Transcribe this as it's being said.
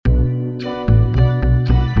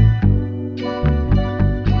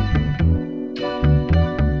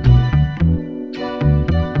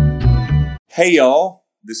Hey, y'all.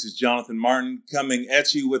 This is Jonathan Martin coming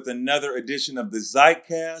at you with another edition of the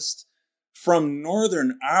Zeitcast from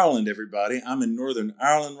Northern Ireland, everybody. I'm in Northern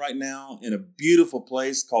Ireland right now in a beautiful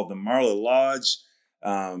place called the Marla Lodge,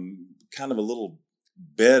 kind of a little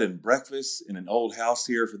bed and breakfast in an old house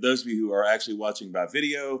here. For those of you who are actually watching by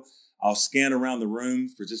video, I'll scan around the room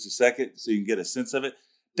for just a second so you can get a sense of it.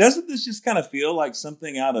 Doesn't this just kind of feel like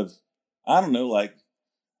something out of, I don't know, like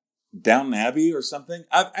Downton Abbey or something?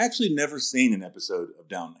 I've actually never seen an episode of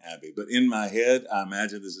Downton Abbey, but in my head, I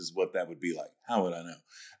imagine this is what that would be like. How would I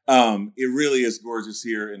know? It really is gorgeous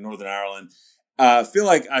here in Northern Ireland. I feel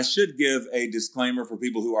like I should give a disclaimer for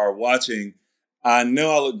people who are watching. I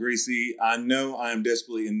know I look greasy. I know I am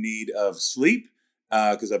desperately in need of sleep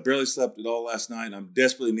because I barely slept at all last night. I'm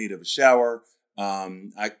desperately in need of a shower.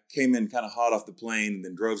 I came in kind of hot off the plane and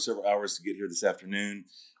then drove several hours to get here this afternoon.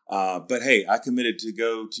 But hey, I committed to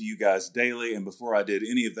go to you guys daily. And before I did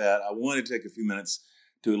any of that, I wanted to take a few minutes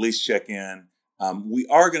to at least check in. We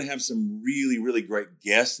are going to have some really, really great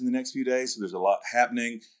guests in the next few days. So there's a lot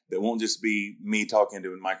happening that won't just be me talking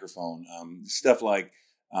to a microphone. Stuff like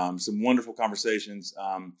some wonderful conversations.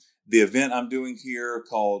 The event I'm doing here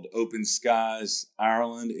called Open Skies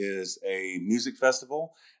Ireland is a music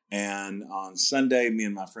festival. And on Sunday, me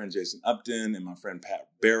and my friend Jason Upton and my friend Pat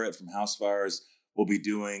Barrett from House Fires will be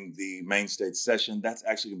doing the main stage session. That's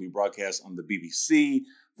actually going to be broadcast on the BBC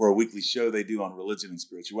for a weekly show they do on religion and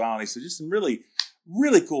spirituality. So just some really,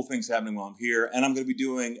 really cool things happening while I'm here. And I'm going to be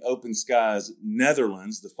doing Open Skies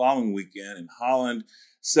Netherlands the following weekend in Holland.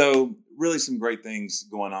 So really some great things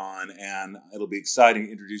going on. And it'll be exciting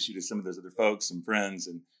to introduce you to some of those other folks, some friends,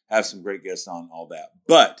 and have some great guests on all that.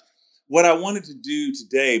 But what I wanted to do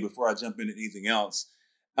today, before I jump into anything else,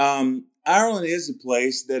 Ireland is a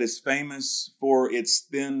place that is famous for its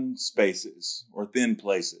thin spaces or thin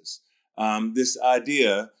places. This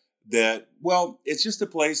idea that, well, it's just a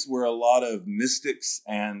place where a lot of mystics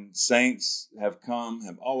and saints have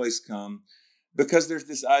always come, because there's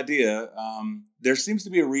this idea, there seems to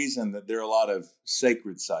be a reason that there are a lot of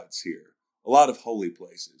sacred sites here, a lot of holy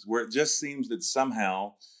places, where it just seems that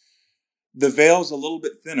somehow the veil's a little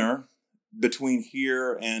bit thinner between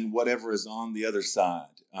here and whatever is on the other side.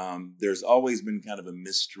 There's always been kind of a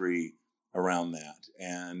mystery around that.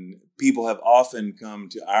 And people have often come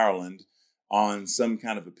to Ireland on some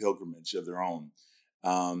kind of a pilgrimage of their own.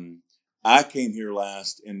 I came here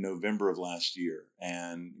last in November of last year,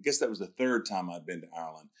 and I guess that was the third time I'd been to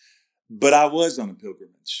Ireland. But I was on a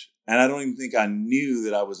pilgrimage, and I don't even think I knew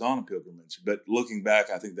that I was on a pilgrimage. But looking back,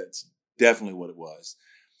 I think that's definitely what it was.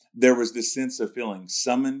 There was this sense of feeling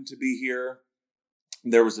summoned to be here.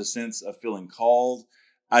 There was a sense of feeling called.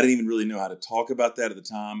 I didn't even really know how to talk about that at the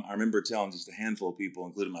time. I remember telling just a handful of people,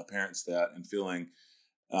 including my parents, that, and feeling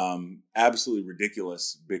absolutely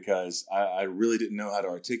ridiculous because I really didn't know how to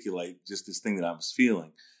articulate just this thing that I was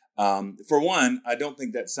feeling. For one, I don't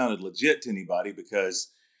think that sounded legit to anybody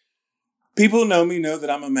because people who know me know that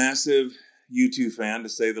I'm a massive U2 fan, to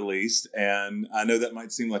say the least. And I know that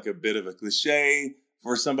might seem like a bit of a cliche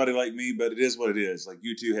for somebody like me, but it is what it is. Like,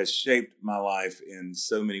 U2 has shaped my life in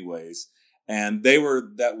so many ways. And they were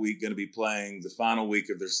that week going to be playing the final week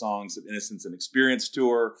of their Songs of Innocence and Experience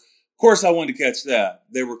tour. Of course, I wanted to catch that.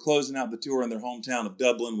 They were closing out the tour in their hometown of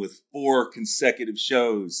Dublin with 4 consecutive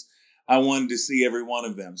shows. I wanted to see every one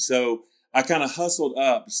of them. So I kind of hustled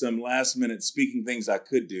up some last minute speaking things I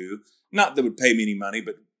could do. Not that would pay me any money,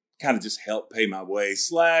 but kind of just help pay my way.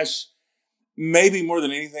 / maybe more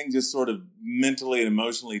than anything, just sort of mentally and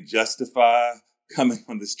emotionally justify coming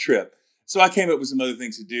on this trip. So I came up with some other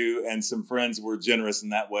things to do, and some friends were generous in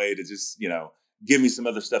that way to just, give me some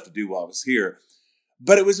other stuff to do while I was here.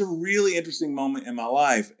 But it was a really interesting moment in my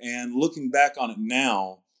life. And looking back on it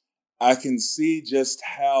now, I can see just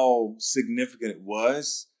how significant it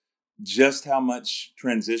was, just how much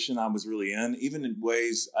transition I was really in, even in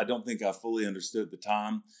ways I don't think I fully understood at the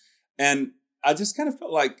time. And I just kind of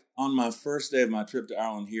felt like on my first day of my trip to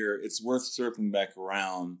Ireland here, it's worth circling back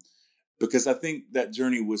around, because I think that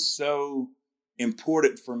journey was so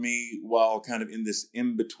important for me while kind of in this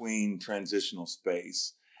in-between transitional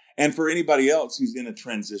space. And for anybody else who's in a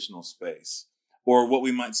transitional space, or what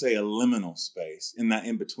we might say a liminal space, in that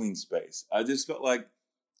in-between space, I just felt like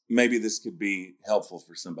maybe this could be helpful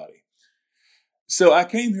for somebody. So I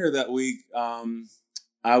came here that week.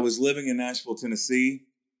 I was living in Nashville, Tennessee,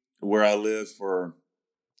 where I lived for,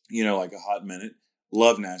 like a hot minute.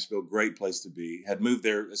 Love Nashville, great place to be. Had moved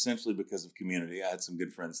there essentially because of community. I had some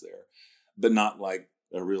good friends there, but not like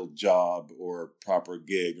a real job or proper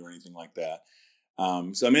gig or anything like that.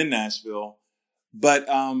 So I'm in Nashville, but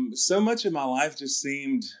so much of my life just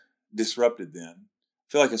seemed disrupted then.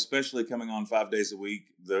 feel like especially coming on 5 days a week,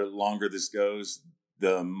 the longer this goes,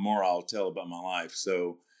 the more I'll tell about my life.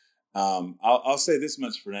 So I'll say this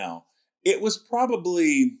much for now. It was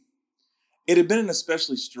probably, it had been an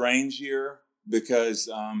especially strange year because,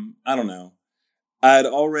 I don't know, I had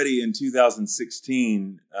already in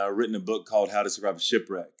 2016 written a book called How to Survive a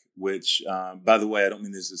Shipwreck, which, by the way, I don't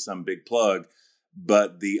mean this is some big plug,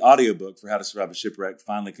 but the audiobook for How to Survive a Shipwreck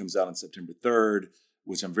finally comes out on September 3rd,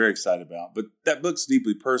 which I'm very excited about. But that book's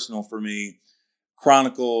deeply personal for me,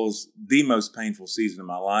 chronicles the most painful season of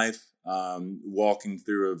my life, walking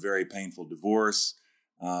through a very painful divorce,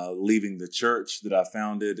 leaving the church that I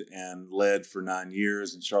founded and led for 9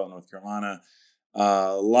 years in Charlotte, North Carolina.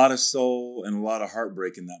 A lot of soul and a lot of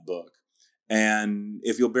heartbreak in that book. And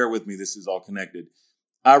if you'll bear with me, this is all connected.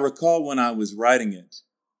 I recall when I was writing it,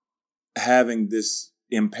 having this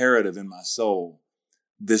imperative in my soul,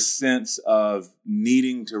 this sense of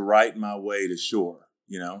needing to write my way to shore,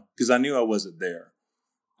 because I knew I wasn't there.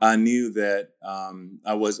 I knew that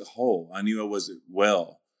I wasn't whole. I knew I wasn't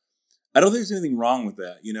well. I don't think there's anything wrong with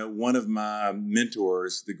that. One of my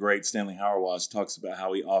mentors, the great Stanley Hauerwas, talks about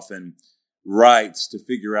how he often writes to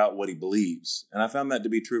figure out what he believes. And I found that to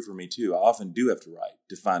be true for me too. I often do have to write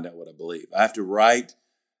to find out what I believe. I have to write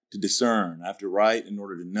to discern. I have to write in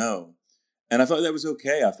order to know. And I felt that was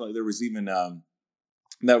okay. I felt like there was even,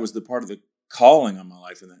 that was the part of the calling on my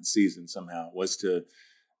life in that season somehow, was to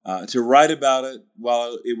write about it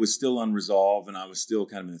while it was still unresolved and I was still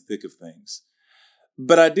kind of in the thick of things.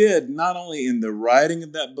 But I did, not only in the writing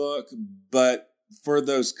of that book, but for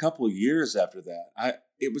those couple years after that.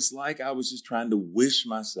 It was like I was just trying to wish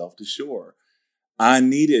myself to shore. I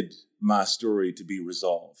needed my story to be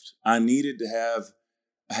resolved. I needed to have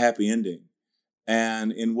a happy ending.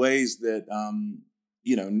 And in ways that,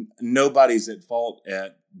 nobody's at fault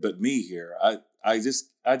at but me here. I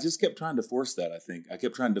just kept trying to force that, I think. I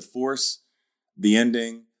kept trying to force the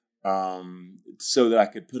ending so that I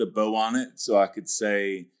could put a bow on it, so I could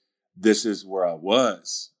say, this is where I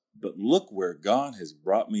was. But look where God has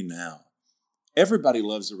brought me now. Everybody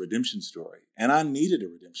loves a redemption story, and I needed a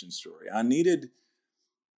redemption story. I needed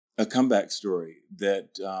a comeback story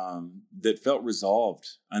that felt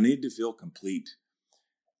resolved. I needed to feel complete.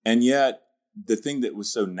 And yet, the thing that was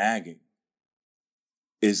so nagging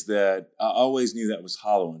is that I always knew that was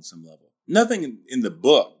hollow on some level. Nothing in the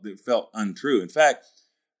book that felt untrue. In fact,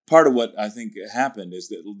 part of what I think happened is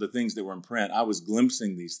that the things that were in print, I was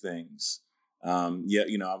glimpsing these things. I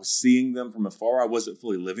was seeing them from afar. I wasn't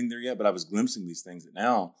fully living there yet, but I was glimpsing these things that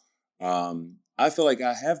now I feel like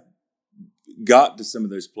I have got to some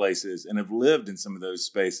of those places and have lived in some of those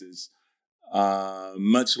spaces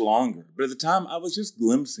much longer. But at the time, I was just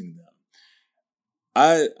glimpsing them.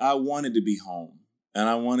 I wanted to be home, and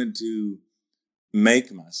I wanted to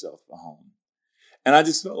make myself a home. And I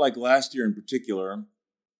just felt like last year in particular,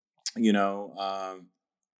 it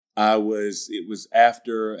was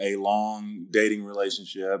after a long dating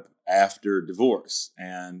relationship, after divorce.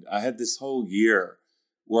 And I had this whole year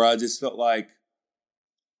where I just felt like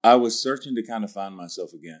I was searching to kind of find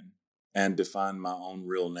myself again and to find my own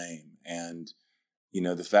real name. And,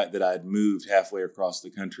 the fact that I had moved halfway across the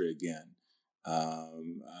country again. I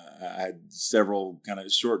had several kind of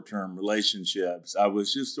short-term relationships. I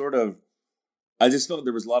just felt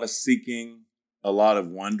there was a lot of seeking, a lot of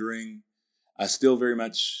wondering. I still very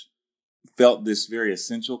much felt this very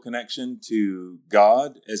essential connection to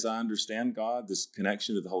God as I understand God, this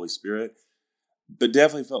connection to the Holy Spirit, but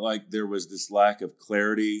definitely felt like there was this lack of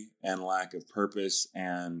clarity and lack of purpose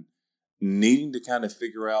and needing to kind of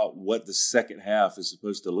figure out what the second half is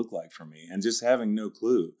supposed to look like for me and just having no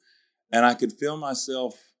clue. And I could feel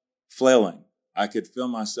myself flailing. I could feel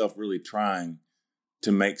myself really trying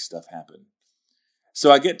to make stuff happen.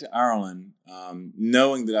 So I get to Ireland,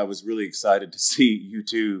 knowing that I was really excited to see you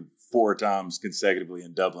two 4 times consecutively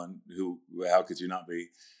in Dublin. How could you not be?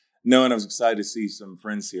 Knowing I was excited to see some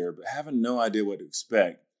friends here, but having no idea what to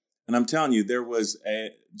expect. And I'm telling you, there was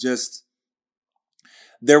an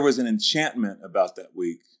enchantment about that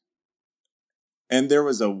week. And there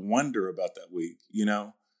was a wonder about that week,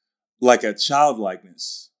 like a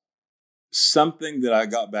childlikeness, something that I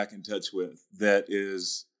got back in touch with that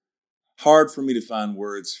is hard for me to find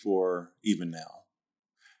words for even now.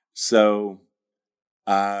 So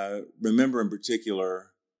I remember in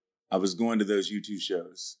particular, I was going to those U2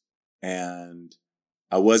 shows and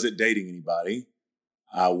I wasn't dating anybody.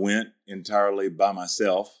 I went entirely by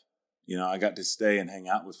myself. I got to stay and hang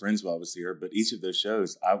out with friends while I was here, but each of those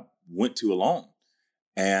shows I went to alone.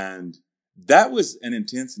 And that was an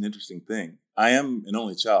intense and interesting thing. I am an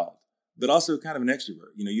only child, but also kind of an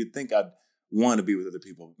extrovert. You'd think I'd want to be with other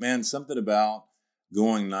people. Man, something about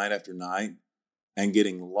going night after night and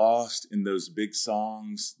getting lost in those big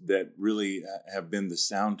songs that really have been the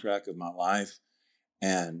soundtrack of my life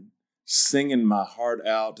and singing my heart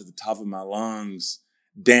out to the top of my lungs,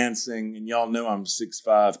 dancing. And y'all know I'm 6'5",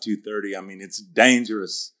 230. I mean, it's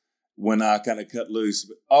dangerous when I kind of cut loose.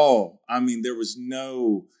 But there was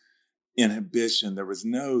no inhibition. There was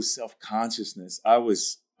no self-consciousness. I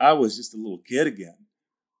was just a little kid again.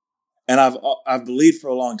 And I've believed for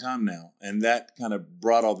a long time now, and that kind of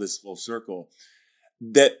brought all this full circle,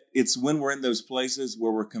 that it's when we're in those places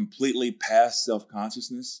where we're completely past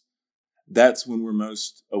self-consciousness, that's when we're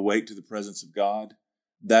most awake to the presence of God.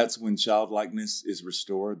 That's when childlikeness is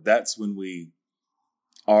restored. That's when we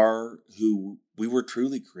are who we were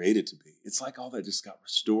truly created to be. It's like all that just got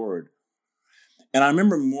restored. And I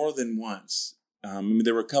remember more than once,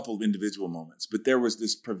 there were a couple of individual moments, but there was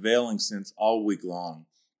this prevailing sense all week long.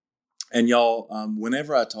 And y'all,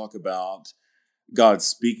 whenever I talk about God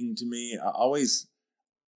speaking to me, I always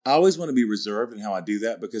want to be reserved in how I do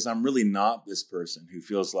that, because I'm really not this person who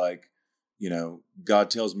feels like, God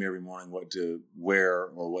tells me every morning what to wear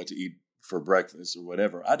or what to eat for breakfast or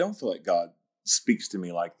whatever. I don't feel like God speaks to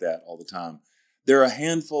me like that all the time. There are a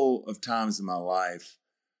handful of times in my life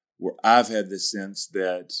where I've had this sense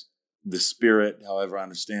that the Spirit, however I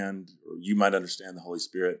understand, or you might understand the Holy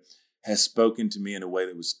Spirit, has spoken to me in a way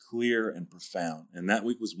that was clear and profound. And that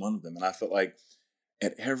week was one of them. And I felt like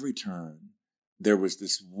at every turn, there was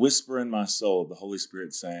this whisper in my soul of the Holy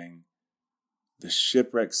Spirit saying, the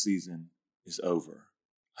shipwreck season is over.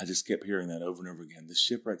 I just kept hearing that over and over again. The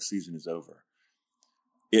shipwreck season is over.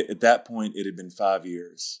 At that point, it had been 5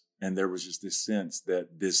 years. And there was just this sense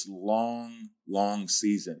that this long, long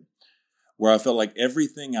season where I felt like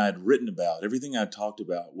everything I'd written about, everything I'd talked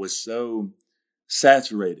about was so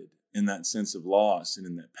saturated in that sense of loss and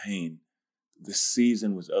in that pain. The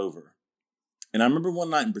season was over. And I remember one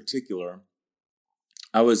night in particular,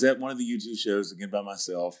 I was at one of the YouTube shows again by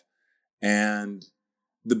myself, and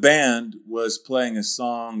the band was playing a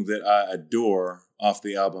song that I adore off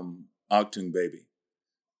the album Achtung Baby.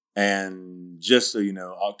 And just so you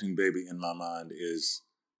know, Achtung Baby in my mind is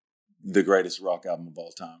the greatest rock album of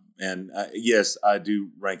all time. And yes, I do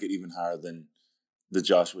rank it even higher than the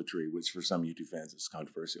Joshua Tree, which for some YouTube fans is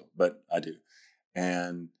controversial, but I do.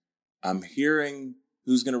 And I'm hearing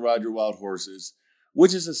Who's Gonna Ride Your Wild Horses,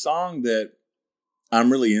 which is a song that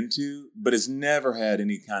I'm really into, but it's never had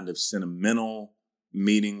any kind of sentimental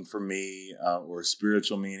meaning for me or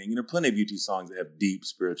spiritual meaning. Plenty of YouTube songs that have deep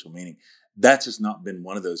spiritual meaning. That's just not been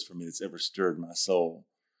one of those for me that's ever stirred my soul.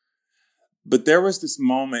 But there was this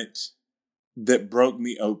moment that broke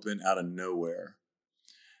me open out of nowhere,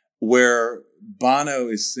 where Bono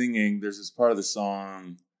is singing. There's this part of the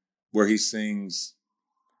song where he sings,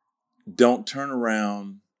 "Don't turn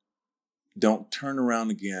around, don't turn around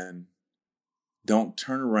again, don't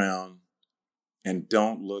turn around, and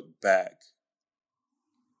don't look back."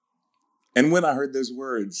 And when I heard those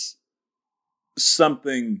words,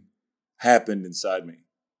 something happened inside me.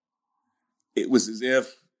 It was as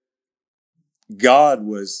if God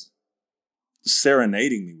was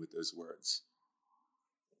serenading me with those words.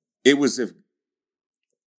 It was as if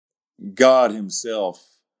God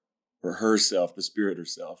himself or herself, the Spirit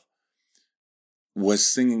herself, was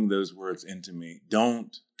singing those words into me.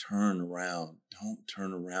 Don't turn around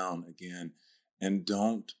again, and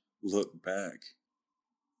don't look back.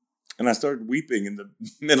 And I started weeping in the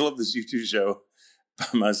middle of this YouTube show by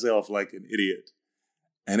myself like an idiot.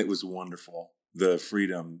 And it was wonderful. The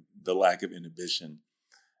freedom, the lack of inhibition,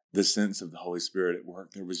 the sense of the Holy Spirit at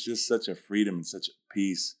work. There was just such a freedom and such a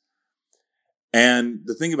peace. And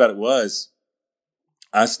the thing about it was,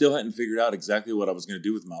 I still hadn't figured out exactly what I was going to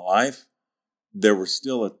do with my life. There were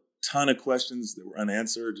still a ton of questions that were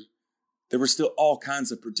unanswered. There were still all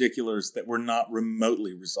kinds of particulars that were not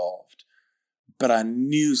remotely resolved. But I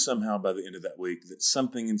knew somehow by the end of that week that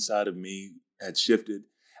something inside of me had shifted.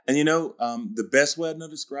 And the best way I know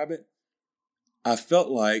to describe it, I felt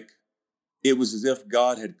like it was as if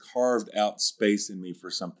God had carved out space in me for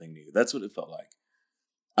something new. That's what it felt like.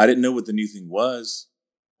 I didn't know what the new thing was.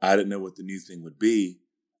 I didn't know what the new thing would be.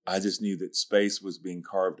 I just knew that space was being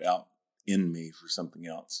carved out in me for something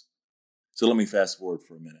else. So let me fast forward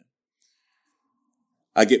for a minute.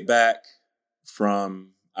 I get back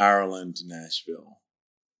from Ireland to Nashville,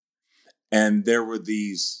 and there were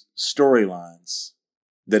these storylines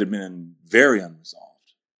that had been very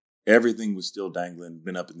unresolved. Everything was still dangling,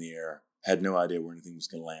 been up in the air, had no idea where anything was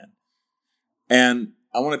going to land. And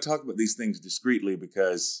I want to talk about these things discreetly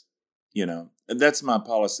because, that's my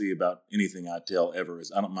policy about anything I tell ever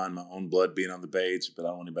is I don't mind my own blood being on the page, but I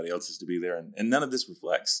don't want anybody else's to be there. And none of this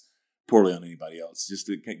reflects poorly on anybody else, just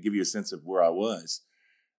to give you a sense of where I was.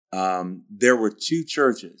 There were two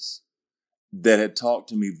churches that had talked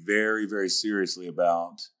to me very, very seriously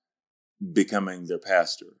about becoming their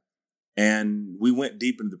pastor. And we went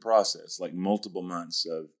deep into the process, like multiple months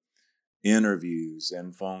of interviews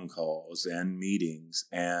and phone calls and meetings.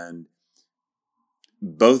 And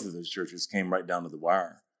both of those churches came right down to the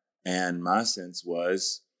wire. And my sense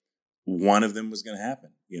was one of them was going to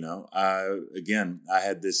happen. I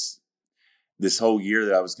had this whole year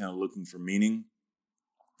that I was kind of looking for meaning.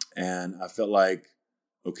 And I felt like,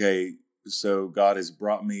 okay, so God has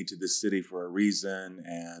brought me to this city for a reason.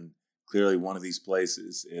 And clearly one of these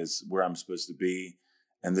places is where I'm supposed to be.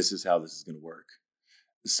 And this is how this is going to work.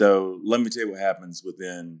 So let me tell you what happens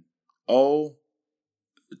within, 2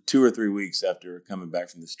 or 3 weeks after coming back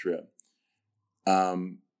from this trip.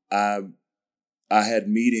 I had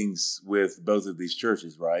meetings with both of these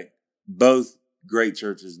churches, right? Both great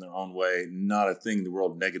churches in their own way. Not a thing in the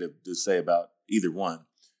world negative to say about either one.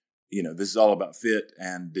 This is all about fit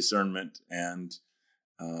and discernment and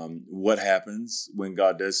what happens when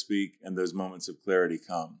God does speak and those moments of clarity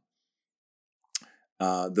come.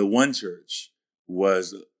 The one church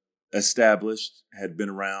was established, had been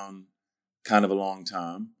around kind of a long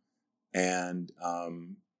time, and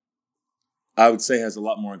I would say has a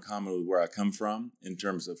lot more in common with where I come from in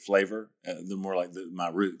terms of flavor. They're more like my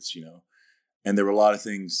roots, and there were a lot of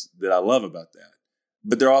things that I love about that.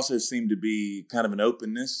 But there also seemed to be kind of an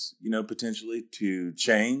openness, potentially to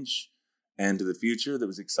change and to the future that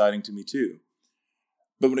was exciting to me too.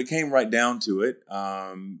 But when it came right down to it,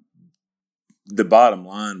 the bottom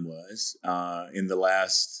line was, in the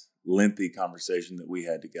last lengthy conversation that we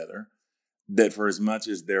had together, that for as much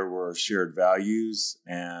as there were shared values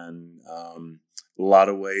and a lot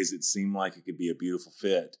of ways it seemed like it could be a beautiful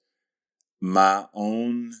fit, my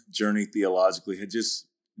own journey theologically had just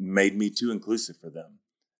made me too inclusive for them,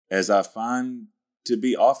 as I find to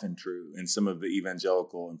be often true in some of the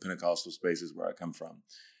evangelical and Pentecostal spaces where I come from.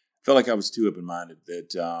 I felt like I was too open-minded,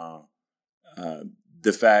 that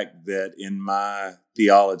the fact that in my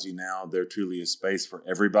theology now there truly is space for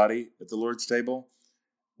everybody at the Lord's table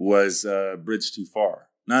was a bridge too far.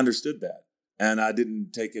 And I understood that. And I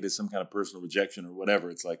didn't take it as some kind of personal rejection or whatever.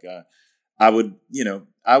 It's like I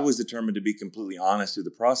was determined to be completely honest through the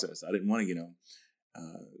process. I didn't want to,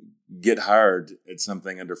 get hired at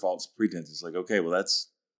something under false pretenses. Like, okay, well,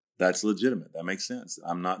 that's legitimate. That makes sense.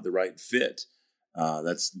 I'm not the right fit.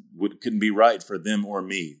 That's what couldn't be right for them or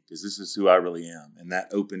me, because this is who I really am. And that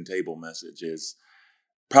open table message is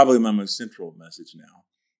probably my most central message now.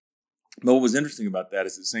 But what was interesting about that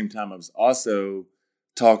is at the same time, I was also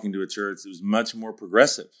talking to a church that was much more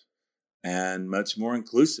progressive and much more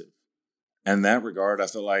inclusive. And in that regard, I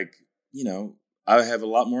felt like, I have a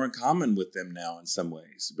lot more in common with them now in some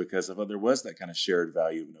ways, because I thought there was that kind of shared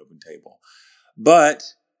value of an open table. But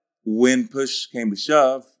when push came to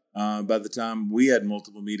shove, by the time we had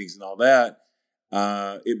multiple meetings and all that,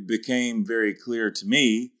 it became very clear to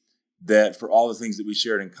me that for all the things that we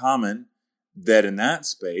shared in common, that in that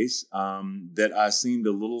space, that I seemed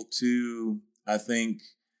a little too, I think,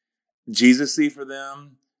 Jesus-y for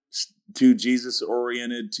them, too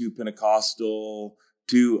Jesus-oriented, too Pentecostal,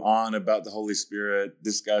 too on about the Holy Spirit.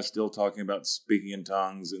 This guy's still talking about speaking in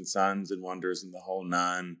tongues and signs and wonders and the whole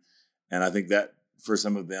nine. And I think that for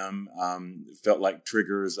some of them felt like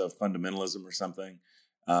triggers of fundamentalism or something.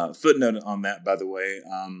 Footnote on that, by the way,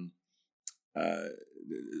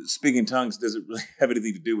 speaking in tongues doesn't really have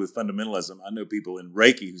anything to do with fundamentalism. I know people in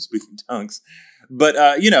Reiki who speak in tongues, but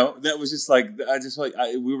that was just like,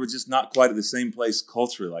 we were just not quite at the same place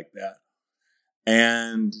culturally like that.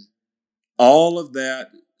 And all of that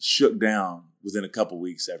shook down within a couple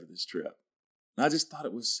weeks after this trip. And I just thought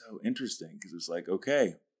it was so interesting, because it was like,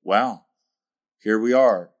 okay, wow, here we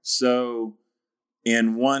are. So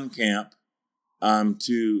in one camp, I'm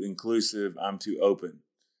too inclusive, I'm too open.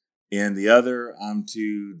 In the other, I'm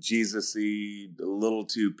too Jesus-y, a little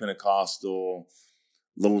too Pentecostal,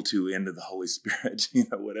 a little too into the Holy Spirit,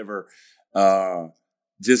 whatever.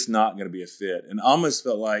 Just not going to be a fit. And almost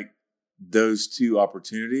felt like those two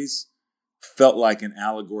opportunities felt like an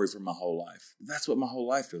allegory for my whole life. That's what my whole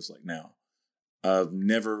life feels like now, of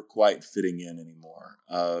never quite fitting in anymore,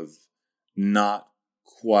 of not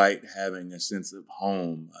quite having a sense of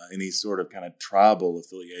home, any sort of kind of tribal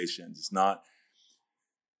affiliation, just not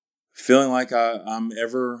feeling like I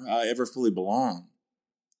ever fully belong.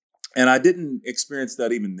 And I didn't experience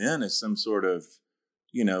that even then as some sort of,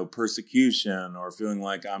 persecution or feeling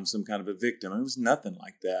like I'm some kind of a victim. It was nothing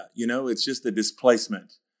like that. It's just the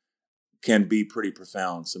displacement can be pretty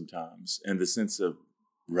profound sometimes, and the sense of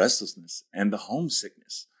restlessness and the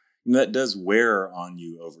homesickness. And that does wear on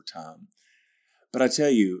you over time. But I tell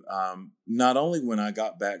you, not only when I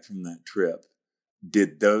got back from that trip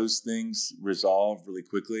did those things resolve really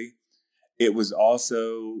quickly, it was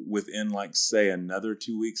also within, like, say, another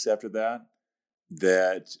 2 weeks after that,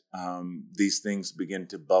 that these things begin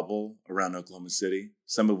to bubble around Oklahoma City,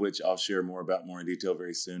 some of which I'll share more in detail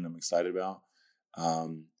very soon. I'm excited about,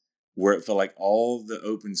 where it felt like all the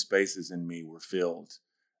open spaces in me were filled,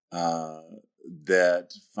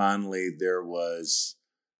 that finally there was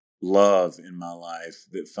love in my life,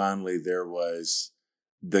 that finally there was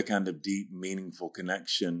the kind of deep, meaningful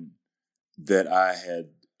connection that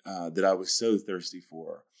that I was so thirsty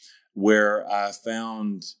for, where I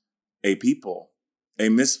found a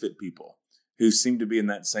misfit people who seemed to be in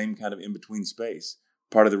that same kind of in-between space.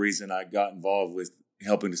 Part of the reason I got involved with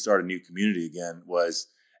helping to start a new community again was,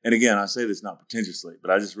 and again, I say this not pretentiously,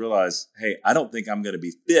 but I just realized, hey, I don't think I'm going to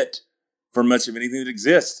be fit for much of anything that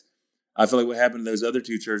exists. I feel like what happened to those other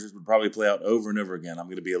two churches would probably play out over and over again. I'm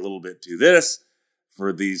going to be a little bit to this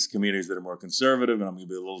for these communities that are more conservative, and I'm going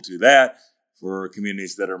to be a little to that for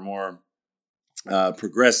communities that are more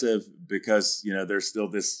progressive, because, there's still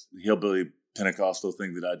this hillbilly Pentecostal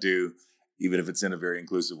thing that I do, even if it's in a very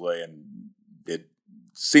inclusive way, and it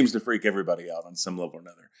seems to freak everybody out on some level or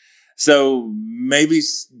another. So maybe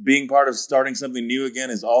being part of starting something new again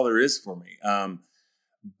is all there is for me.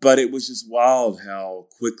 But it was just wild how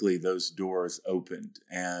quickly those doors opened.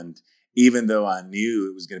 And even though I knew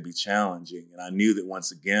it was going to be challenging, and I knew that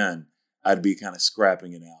once again, I'd be kind of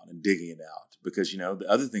scrapping it out and digging it out, because, the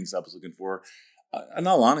other things I was looking for, in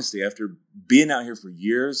all honesty, after being out here for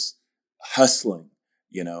years, hustling,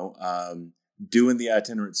 doing the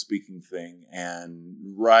itinerant speaking thing and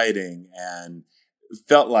writing, and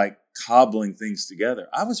felt like cobbling things together,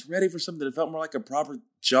 I was ready for something that felt more like a proper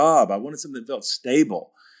job. I wanted something that felt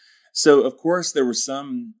stable. So, of course, there was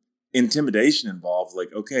some intimidation involved.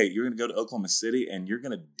 Like, okay, you're going to go to Oklahoma City and you're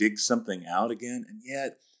going to dig something out again. And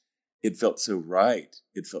yet it felt so right.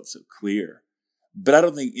 It felt so clear. But I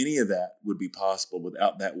don't think any of that would be possible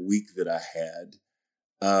without that week that I had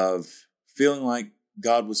of feeling like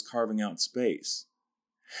God was carving out space.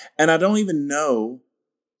 And I don't even know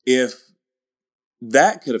if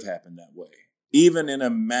that could have happened that way, even in a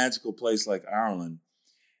magical place like Ireland,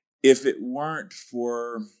 if it weren't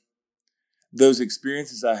for those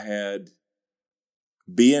experiences I had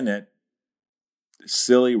being at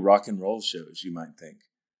silly rock and roll shows, you might think,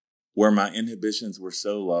 where my inhibitions were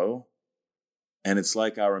so low. And it's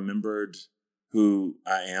like I remembered who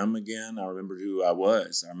I am again. I remembered who I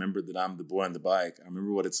was. I remembered that I'm the boy on the bike. I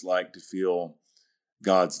remember what it's like to feel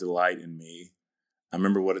God's delight in me. I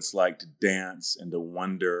remember what it's like to dance and to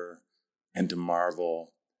wonder and to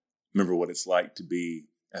marvel. I remember what it's like to be,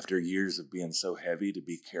 after years of being so heavy, to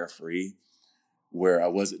be carefree, where I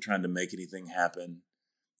wasn't trying to make anything happen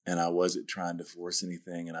and I wasn't trying to force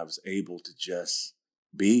anything, and I was able to just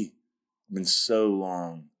be. It's been so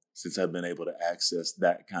long since I've been able to access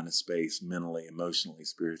that kind of space mentally, emotionally,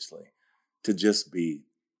 spiritually, to just be.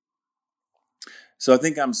 So I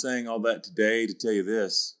think I'm saying all that today to tell you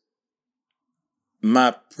this.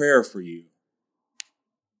 My prayer for you,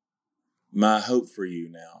 my hope for you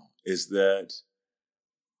now, is that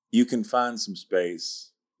you can find some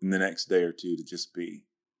space in the next day or two to just be,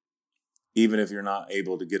 even if you're not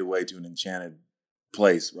able to get away to an enchanted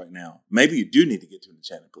place right now. Maybe you do need to get to an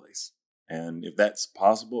enchanted place. And if that's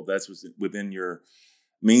possible, if that's within your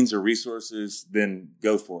means or resources, then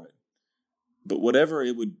go for it. But whatever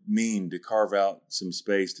it would mean to carve out some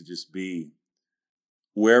space to just be,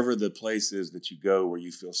 wherever the place is that you go where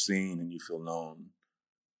you feel seen and you feel known,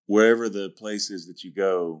 wherever the place is that you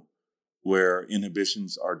go where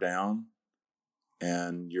inhibitions are down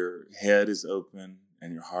and your head is open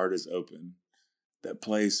and your heart is open, that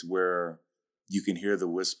place where you can hear the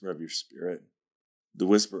whisper of your spirit, the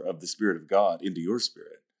whisper of the Spirit of God into your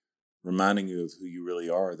spirit, reminding you of who you really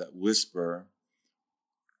are, that whisper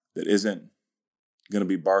that isn't going to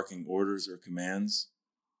be barking orders or commands,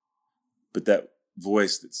 but that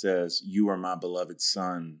voice that says, "You are my beloved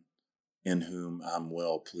Son, in whom I'm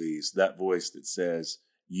well pleased." That voice that says,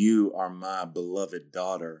 "You are my beloved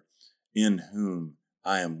daughter, in whom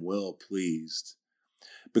I am well pleased."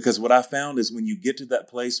 Because what I found is when you get to that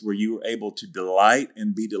place where you are able to delight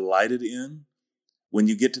and be delighted in, when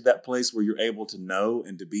you get to that place where you're able to know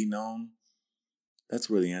and to be known, that's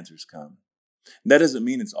where the answers come. That doesn't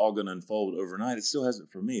mean it's all going to unfold overnight. It still hasn't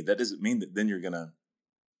for me. That doesn't mean that then you're going to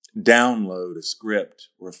download a script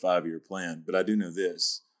or a 5-year plan. But I do know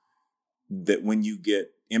this, that when you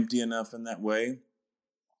get empty enough in that way,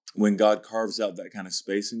 when God carves out that kind of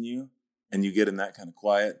space in you and you get in that kind of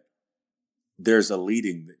quiet, there's a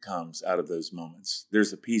leading that comes out of those moments.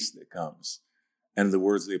 There's a peace that comes. And in the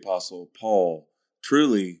words of the Apostle Paul,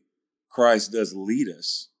 truly, Christ does lead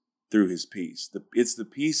us through his peace. It's the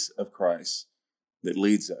peace of Christ that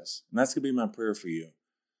leads us. And that's going to be my prayer for you.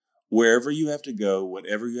 Wherever you have to go,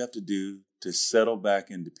 whatever you have to do to settle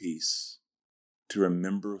back into peace, to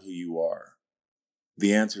remember who you are,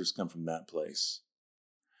 the answers come from that place.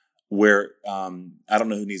 Where, I don't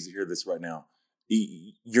know who needs to hear this right now.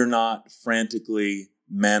 You're not frantically,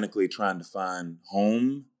 manically trying to find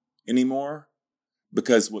home anymore,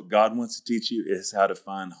 because what God wants to teach you is how to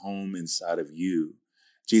find home inside of you.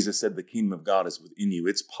 Jesus said the kingdom of God is within you.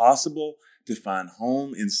 It's possible to find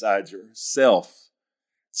home inside yourself.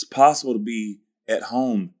 It's possible to be at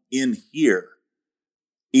home in here,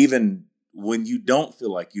 even when you don't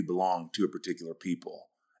feel like you belong to a particular people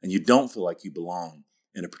and you don't feel like you belong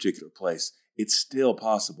in a particular place. It's still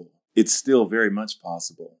possible. It's still very much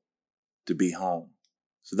possible to be home.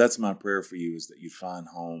 So that's my prayer for you, is that you find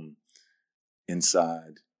home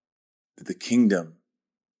inside, that the kingdom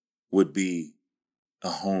would be a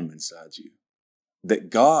home inside you, that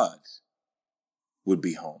God would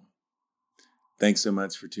be home. Thanks so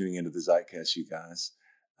much for tuning into the Zeitcast, you guys.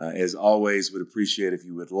 As always, would appreciate if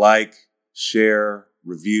you would like, share,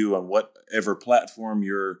 review on whatever platform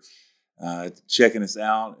you're checking us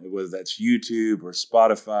out, whether that's YouTube or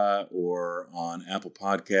Spotify or on Apple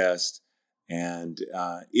Podcast. And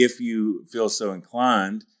if you feel so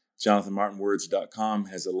inclined, JonathanMartinWords.com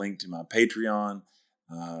has a link to my Patreon.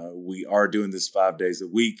 We are doing this 5 days a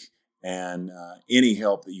week, and any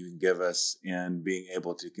help that you can give us in being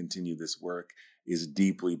able to continue this work is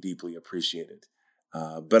deeply, deeply appreciated.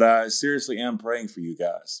 But I seriously am praying for you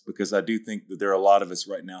guys, because I do think that there are a lot of us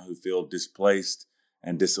right now who feel displaced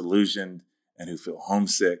and disillusioned and who feel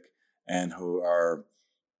homesick and who are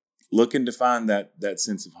looking to find that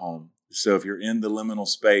sense of home. So if you're in the liminal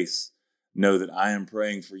space, know that I am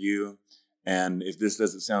praying for you. And if this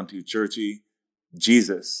doesn't sound too churchy,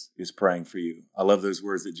 Jesus is praying for you. I love those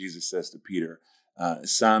words that Jesus says to Peter.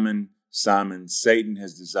 Simon, Simon, Satan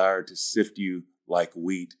has desired to sift you like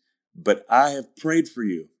wheat, but I have prayed for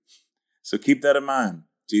you. So keep that in mind.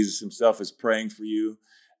 Jesus himself is praying for you.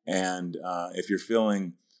 And if you're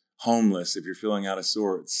feeling homeless, if you're feeling out of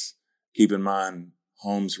sorts, keep in mind,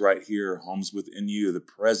 home's right here, home's within you. The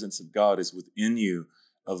presence of God is within you,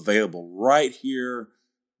 available right here,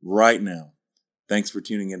 right now. Thanks for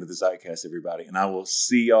tuning into the Zeitcast, everybody. And I will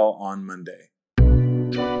see y'all on Monday.